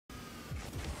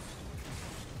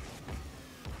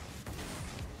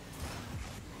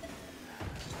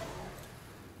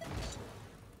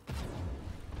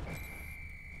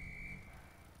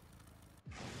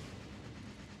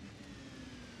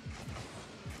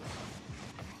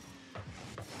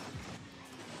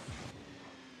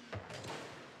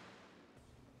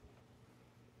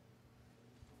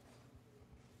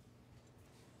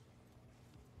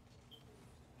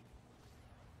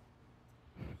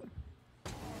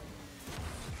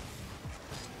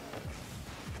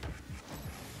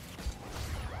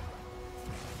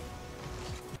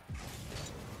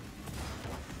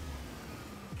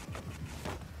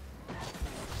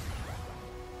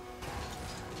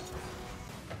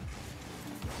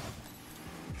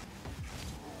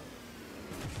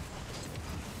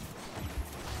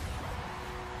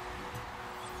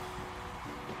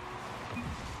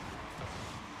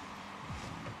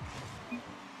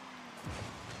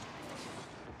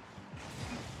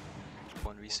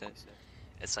1 reset.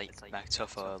 It's like Mac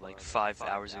Tuffa like 5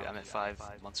 hours ago. I meant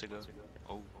 5 months ago.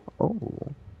 Oh.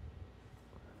 Oh.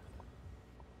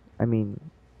 I mean,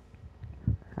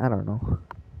 I don't know.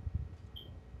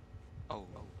 Oh.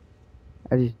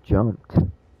 I just jumped.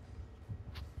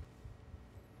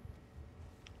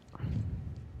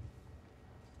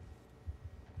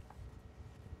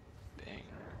 Bang.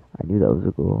 I knew that was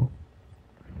a goal.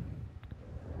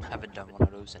 I haven't done one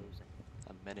of those in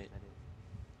a minute.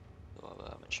 So I'm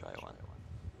gonna try one.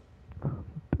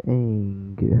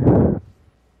 Bang.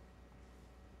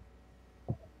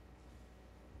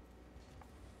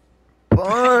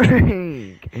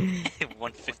 Bang!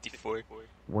 154.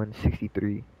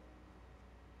 163.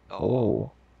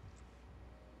 Oh.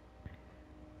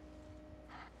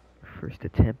 First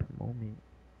attempt moment.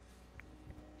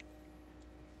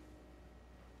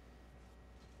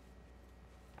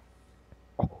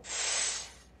 Oh.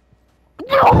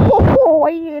 No!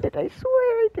 I hit it, I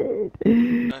swear I did.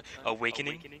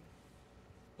 Awakening?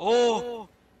 Oh!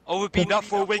 Oh, it would be not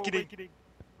for awakening!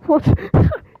 What?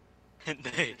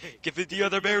 Hey, give it the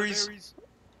other berries!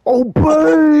 Oh,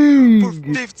 For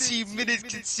bang! 15 minutes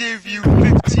can save you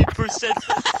 15%!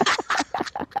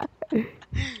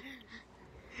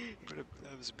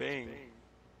 That was bang.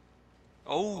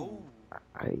 Oh!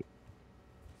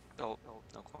 Oh,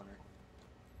 no corner.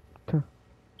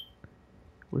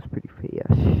 Was pretty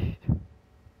fast.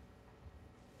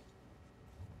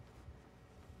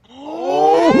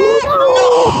 Oh!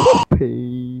 No!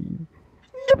 Pain.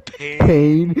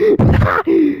 Pain.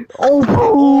 Pain. Oh,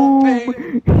 boom!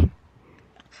 Pain.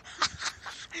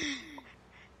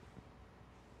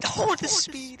 Oh, the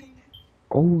speed.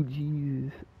 Oh,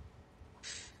 Jesus.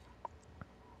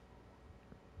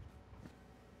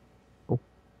 Oh.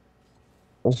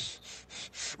 Oh.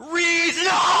 Reed,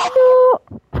 no!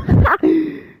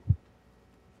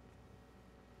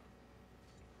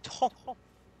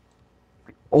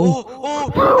 Oh, oh,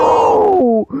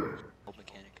 no! Oh,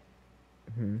 mechanic.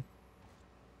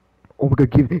 Oh my god,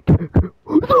 give it.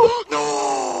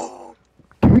 No!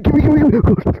 Give me. I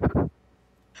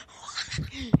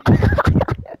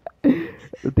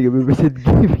don't think I've ever said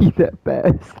give me that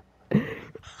fast.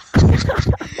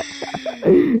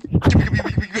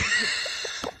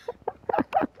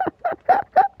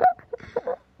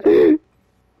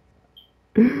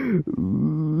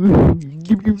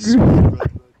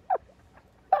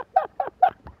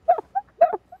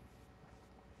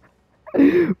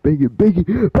 Bang it, bang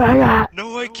it, bang it!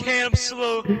 No, I can't, I'm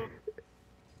slow. Gimme.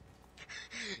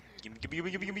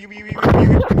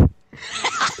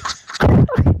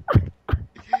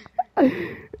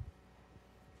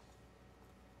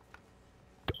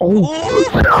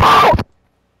 Oh!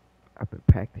 I've been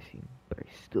practicing, but I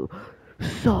still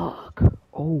suck.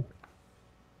 Oh.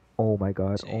 Oh my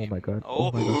god, oh my god,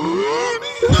 oh my god.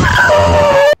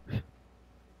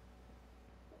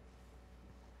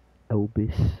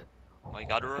 Elvis. Oh my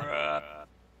god.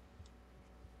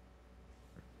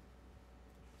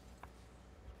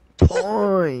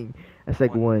 Boing! That's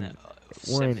like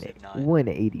 179.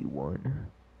 181.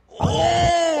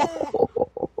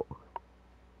 Oh!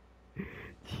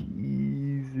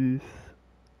 Jesus.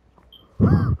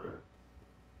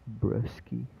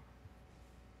 Brusky.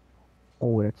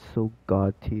 Oh, that's so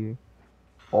god tier.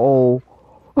 Oh.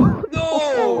 No!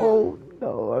 Oh,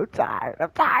 no, I'm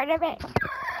tired of it.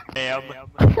 Damn.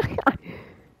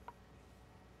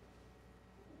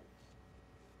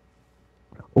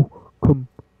 Oh, come.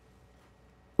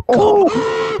 Oh!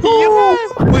 Oh!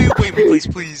 Wait,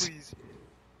 please.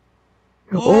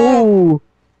 Oh!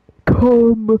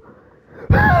 Come!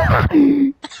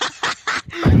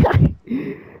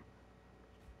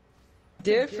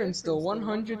 Difference though,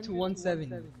 100 to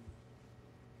 170.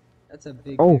 That's a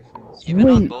big Oh, difference. Even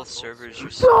on wait. both servers, you're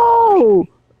No!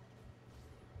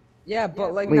 Yeah,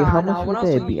 but like, Wait, nah, how nah, much when I would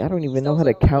was that playing be? I don't East, even that know was how to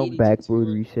like only count 82 backboard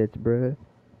score. resets, bruh.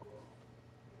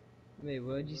 Wait,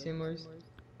 what did you say, Morris?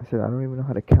 I said I don't even know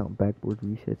how to count backboard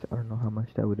resets. I don't know how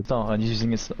much that would have been. Stall and using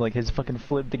his like his fucking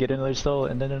flip to get another stall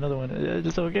and then another one. I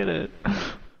just don't get it.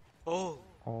 Oh.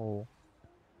 Oh.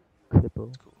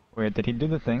 Clippo. Wait, did he do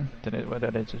the thing? What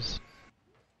did I just?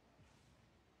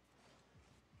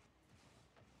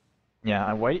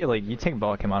 Yeah, why like you take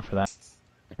Balkan out for that?